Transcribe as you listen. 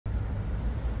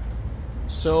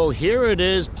So here it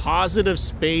is, positive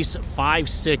space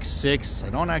 566.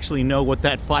 I don't actually know what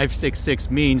that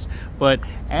 566 means, but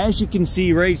as you can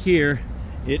see right here,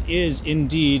 it is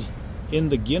indeed in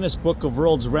the Guinness Book of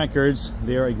World Records.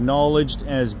 They are acknowledged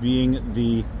as being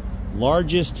the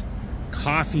largest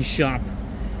coffee shop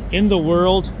in the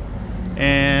world.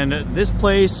 And this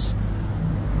place,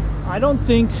 I don't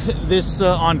think this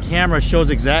on camera shows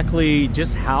exactly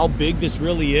just how big this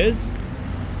really is.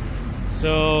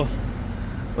 So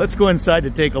let's go inside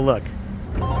to take a look.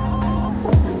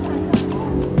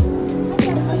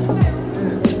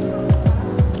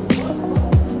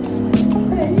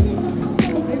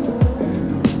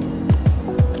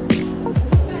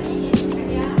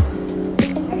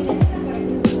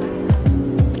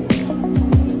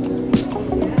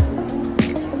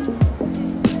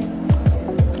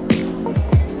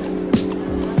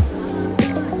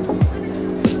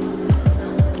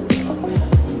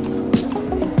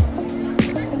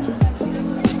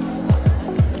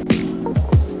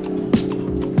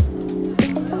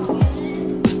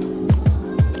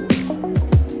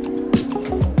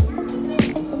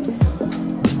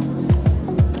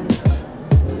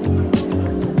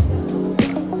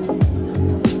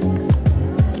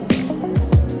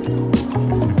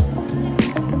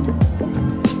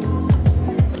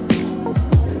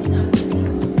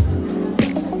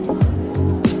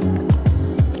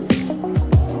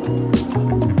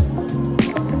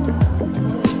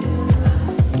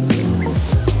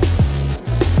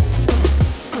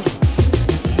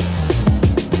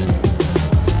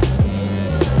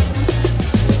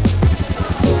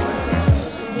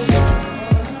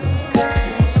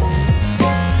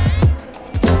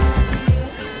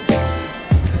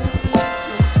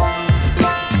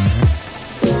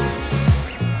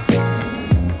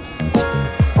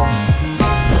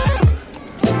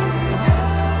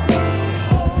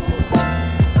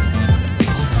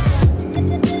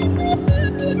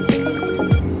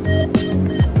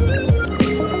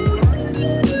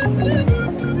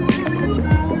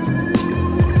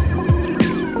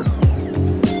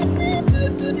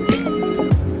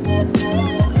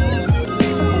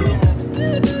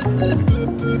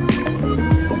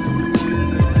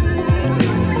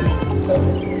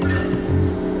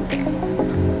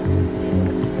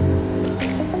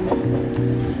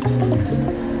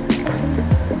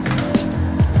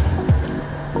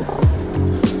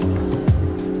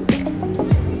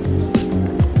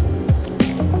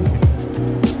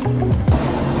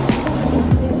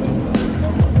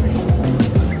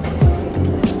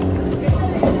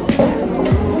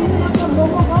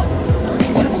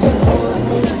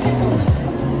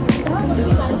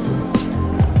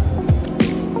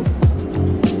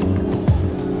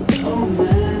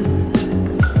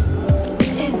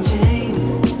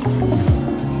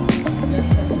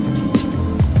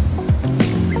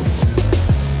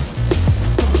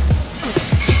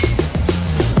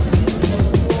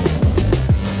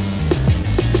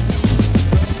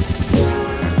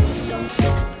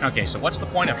 Okay, so what's the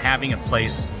point of having a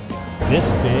place this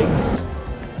big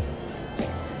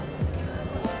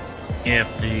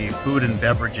if the food and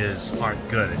beverages aren't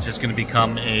good? It's just going to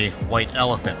become a white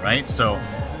elephant, right? So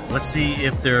let's see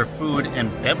if their food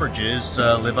and beverages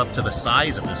live up to the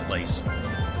size of this place.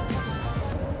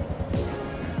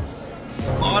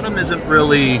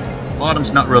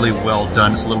 Bottom's not really well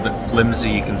done. It's a little bit flimsy,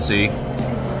 you can see.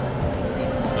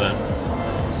 But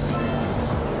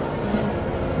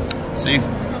let's see.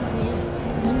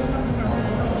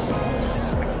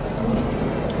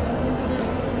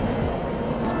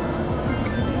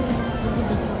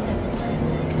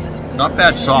 Not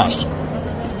bad sauce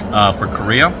for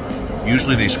Korea.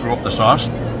 Usually they screw up the sauce.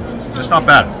 It's not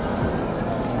bad.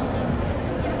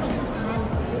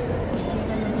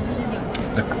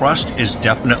 The crust is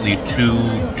definitely too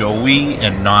doughy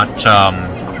and not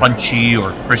crunchy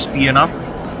or crispy enough.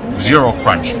 Zero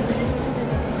crunch.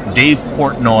 Dave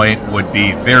Portnoy would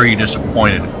be very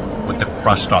disappointed with the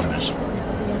crust on this.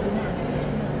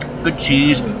 Good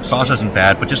cheese, sauce isn't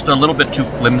bad, but just a little bit too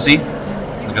flimsy.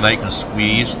 Look at that, you can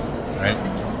squeeze. Right?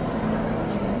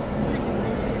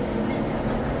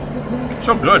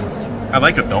 So good. I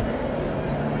like it though.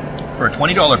 For a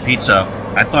 $20 pizza,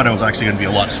 I thought it was actually going to be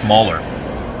a lot smaller.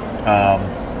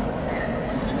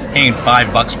 Paying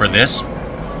 $5 for this?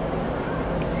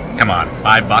 Come on,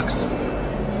 $5?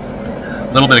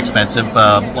 A little bit expensive.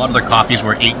 A lot of their coffees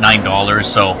were $8, $9,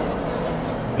 so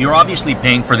you're obviously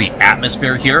paying for the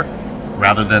atmosphere here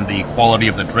rather than the quality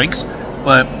of the drinks,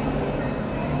 but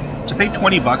to pay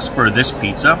 $20 for this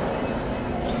pizza,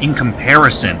 in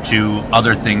comparison to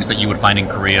other things that you would find in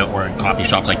Korea or in coffee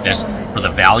shops like this for the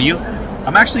value,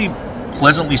 I'm actually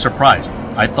pleasantly surprised.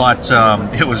 I thought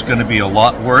it was going to be a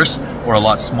lot worse or a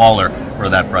lot smaller for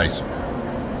that price.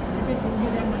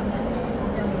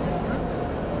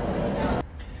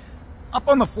 Up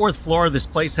on the 4th floor, this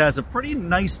place has a pretty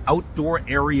nice outdoor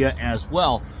area as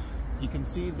well. You can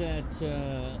see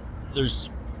that there's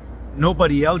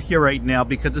nobody out here right now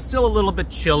because it's still a little bit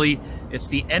chilly. It's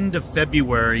the end of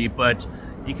February, but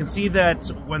you can see that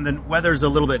when the weather's a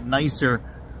little bit nicer,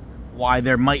 why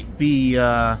there might be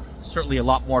certainly a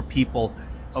lot more people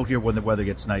out here when the weather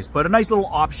gets nice. But a nice little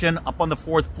option up on the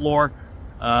 4th floor.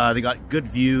 They got good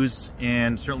views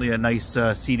and certainly a nice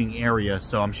seating area.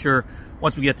 So I'm sure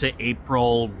once we get to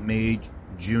April, May,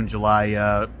 June,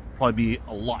 July, probably be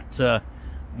a lot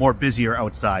more busier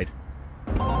outside.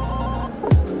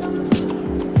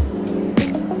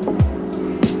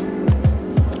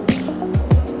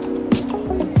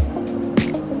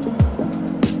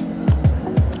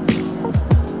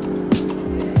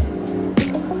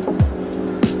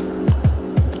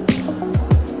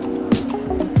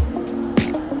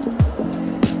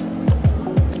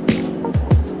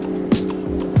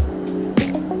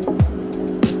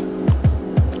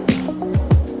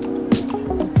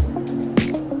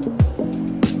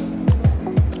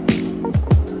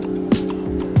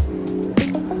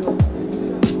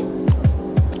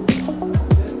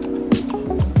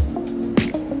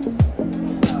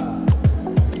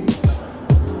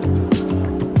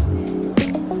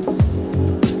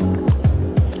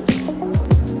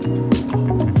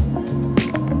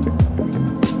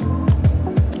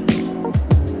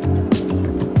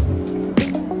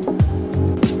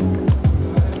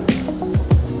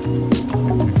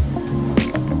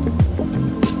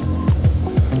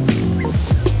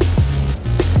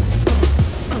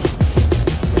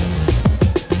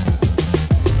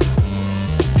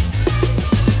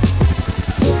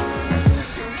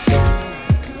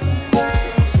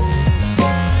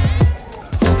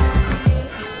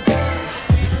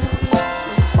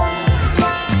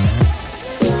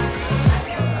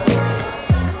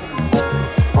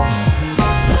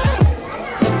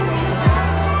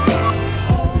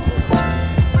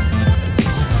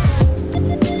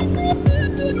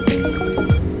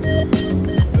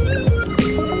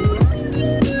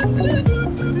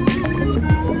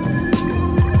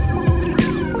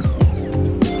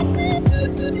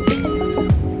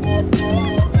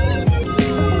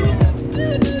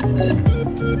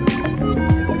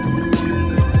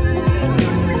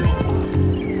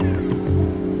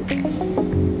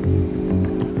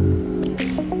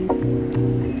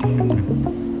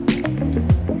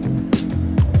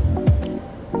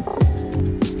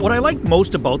 What I liked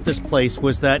most about this place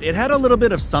was that it had a little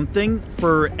bit of something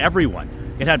for everyone.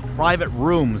 It had private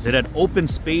rooms, it had open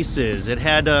spaces, it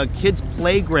had a kids'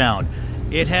 playground,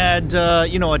 it had,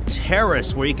 you know, a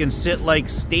terrace where you can sit like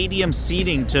stadium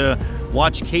seating to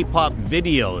watch K-pop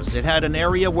videos. It had an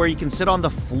area where you can sit on the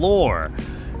floor.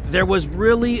 There was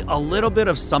really a little bit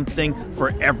of something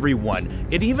for everyone.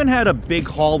 It even had a big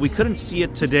hall. We couldn't see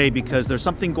it today because there's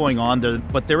something going on there,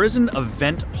 but there is an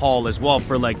event hall as well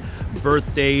for like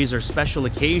birthdays or special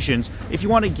occasions. If you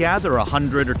want to gather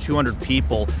 100 or 200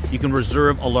 people, you can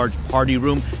reserve a large party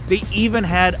room. They even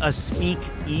had a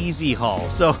speak-easy hall.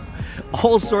 So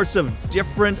all sorts of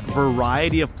different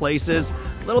variety of places,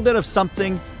 a little bit of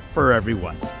something for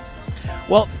everyone.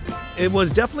 Well, it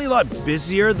was definitely a lot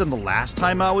busier than the last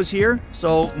time I was here,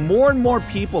 so more and more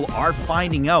people are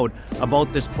finding out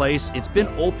about this place. It's been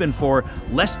open for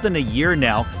less than a year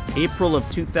now, April of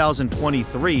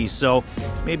 2023, so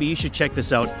maybe you should check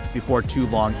this out before too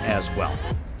long as well.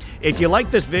 If you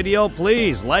like this video,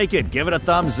 please like it, give it a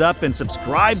thumbs up, and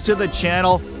subscribe to the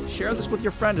channel. Share this with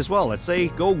your friend as well. Let's go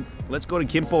to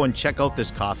Kimpo and check out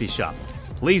this coffee shop.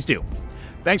 Please do.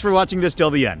 Thanks for watching this till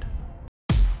the end.